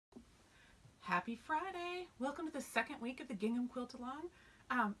Happy Friday! Welcome to the second week of the Gingham Quilt-Along.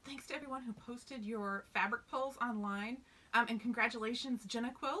 Thanks to everyone who posted your fabric pulls online. And congratulations,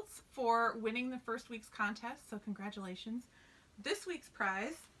 Jenna Quilts, for winning the first week's contest. So congratulations. This week's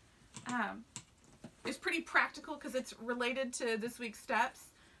prize is pretty practical because it's related to this week's steps.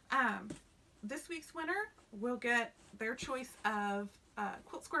 This week's winner will get their choice of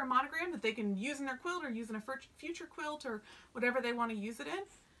quilt square monogram that they can use in their quilt or use in a future quilt or whatever they want to use it in,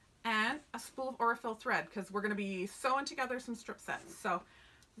 and a spool of Aurifil thread because we're going to be sewing together some strip sets. So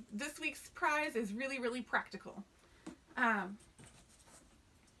this week's prize is really practical. And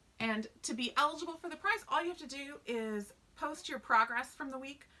to be eligible for the prize, all you have to do is post your progress from the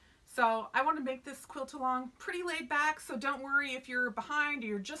week. So I want to make this quilt along pretty laid back, so don't worry if you're behind or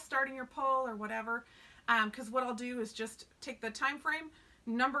you're just starting your pull or whatever, because what I'll do is just take the time frame,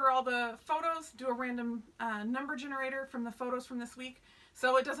 number all the photos, do a random number generator from the photos from this week.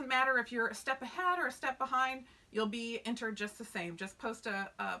 So it doesn't matter if you're a step ahead or a step behind, you'll be entered just the same. Just post a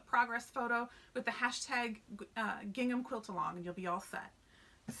progress photo with the hashtag Gingham Quilt-Along and you'll be all set.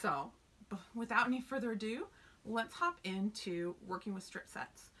 So without any further ado, let's hop into working with strip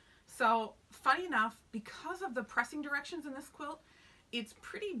sets. So funny enough, because of the pressing directions in this quilt, it's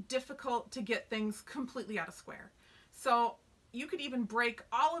pretty difficult to get things completely out of square. So you could even break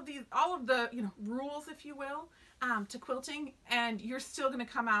all of the rules, if you will, to quilting, and you're still going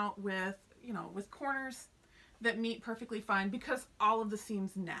to come out with with corners that meet perfectly fine because all of the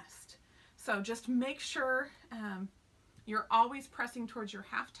seams nest. So just make sure you're always pressing towards your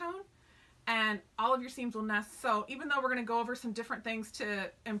halftone, and all of your seams will nest. So even though we're going to go over some different things to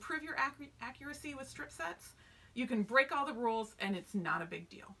improve your accuracy with strip sets, you can break all the rules and it's not a big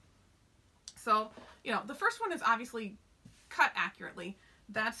deal. So the first one is obviously cut accurately.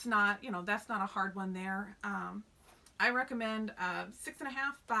 That's not a hard one there. I recommend a 6.5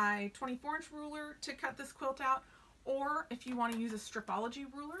 by 24-inch ruler to cut this quilt out, or if you want to use a stripology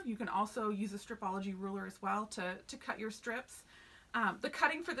ruler, you can also use a stripology ruler as well to cut your strips. The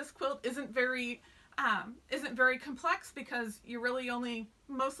cutting for this quilt isn't very complex because you're really only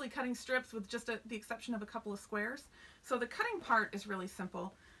mostly cutting strips with just the exception of a couple of squares. So the cutting part is really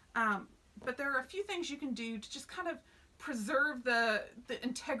simple, but there are a few things you can do to just kind of preserve the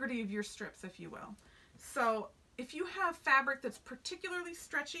integrity of your strips, if you will. So if you have fabric that's particularly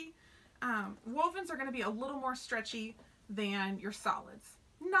stretchy, wovens are going to be a little more stretchy than your solids.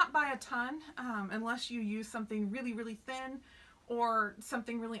 Not by a ton, unless you use something really thin or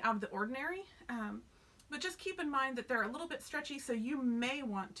something really out of the ordinary. But just keep in mind that they're a little bit stretchy, so you may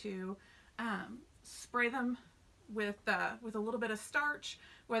want to spray them with a little bit of starch,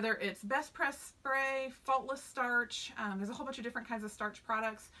 whether it's Best Press spray, faultless starch. There's a whole bunch of different kinds of starch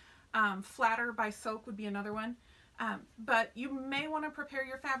products. Flatter by Soak would be another one. But you may want to prepare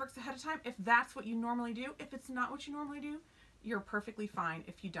your fabrics ahead of time if that's what you normally do. If it's not what you normally do, you're perfectly fine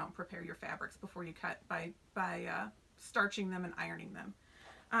if you don't prepare your fabrics before you cut by starching them and ironing them.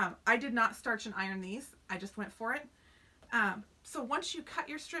 I did not starch and iron these. I just went for it. So once you cut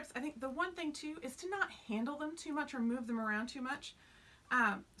your strips, I think the one thing too is to not handle them too much or move them around too much.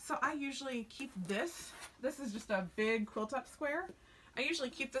 So I usually keep this. This is just a big quilt up square. I usually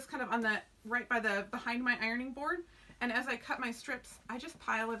keep this kind of on right behind my ironing board. And as I cut my strips, I just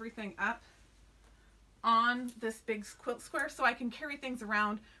pile everything up on this big quilt square so I can carry things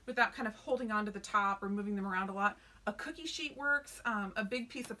around without kind of holding on to the top or moving them around a lot. A cookie sheet works. A big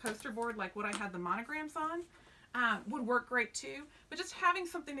piece of poster board like what I had the monograms on would work great too. But just having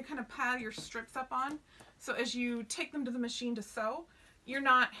something to kind of pile your strips up on, so as you take them to the machine to sew, you're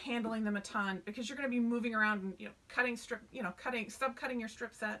not handling them a ton because you're going to be moving around and subcutting your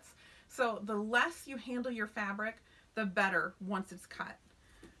strip sets. So the less you handle your fabric, the better once it's cut.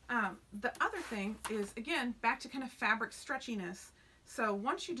 The other thing is, again, back to kind of fabric stretchiness. So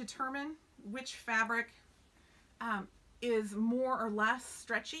once you determine which fabric is more or less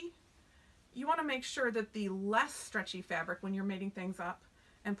stretchy, you want to make sure that the less stretchy fabric, when you're mating things up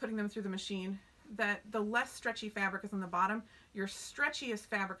and putting them through the machine, that the less stretchy fabric is on the bottom, your stretchiest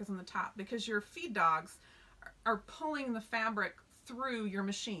fabric is on the top, because your feed dogs are pulling the fabric through your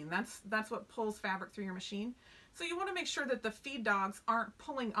machine. That's what pulls fabric through your machine. So you want to make sure that the feed dogs aren't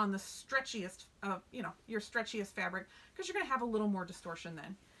pulling on the stretchiest of, your stretchiest fabric, because you're going to have a little more distortion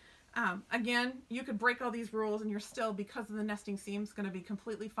then. Again, you could break all these rules and you're still, because of the nesting seams, going to be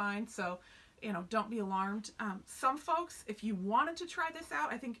completely fine. So, don't be alarmed. Some folks, if you wanted to try this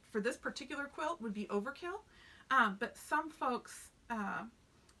out, I think for this particular quilt would be overkill. But some folks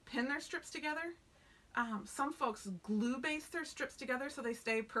pin their strips together. Some folks glue base their strips together so they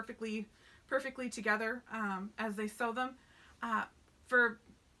stay perfectly together as they sew them.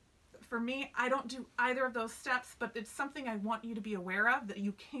 For for me, I don't do either of those steps, but it's something I want you to be aware of that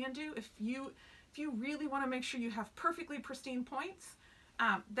you can do if you really want to make sure you have perfectly pristine points.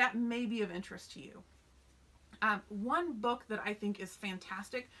 That may be of interest to you. One book that I think is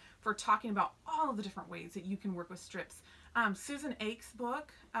fantastic for talking about all of the different ways that you can work with strips, Susan Ake's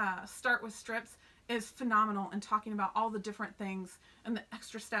book, Start with Strips, is phenomenal in talking about all the different things and the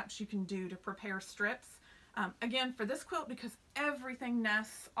extra steps you can do to prepare strips. Again, for this quilt, because everything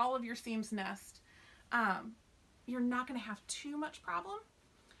nests, all of your seams nest, you're not going to have too much problem.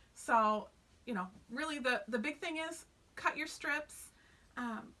 So, you know, really the big thing is cut your strips,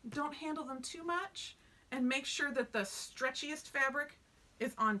 don't handle them too much, and make sure that the stretchiest fabric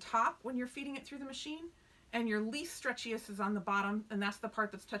is on top when you're feeding it through the machine, and your least stretchiest is on the bottom, and that's the part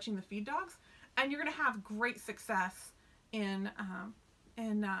that's touching the feed dogs. And you're going to have great success in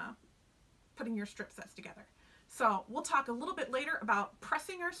putting your strip sets together. So we'll talk a little bit later about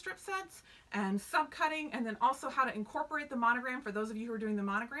pressing our strip sets and subcutting, and then also how to incorporate the monogram for those of you who are doing the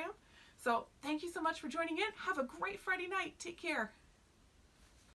monogram. So thank you so much for joining in. Have a great Friday night. Take care.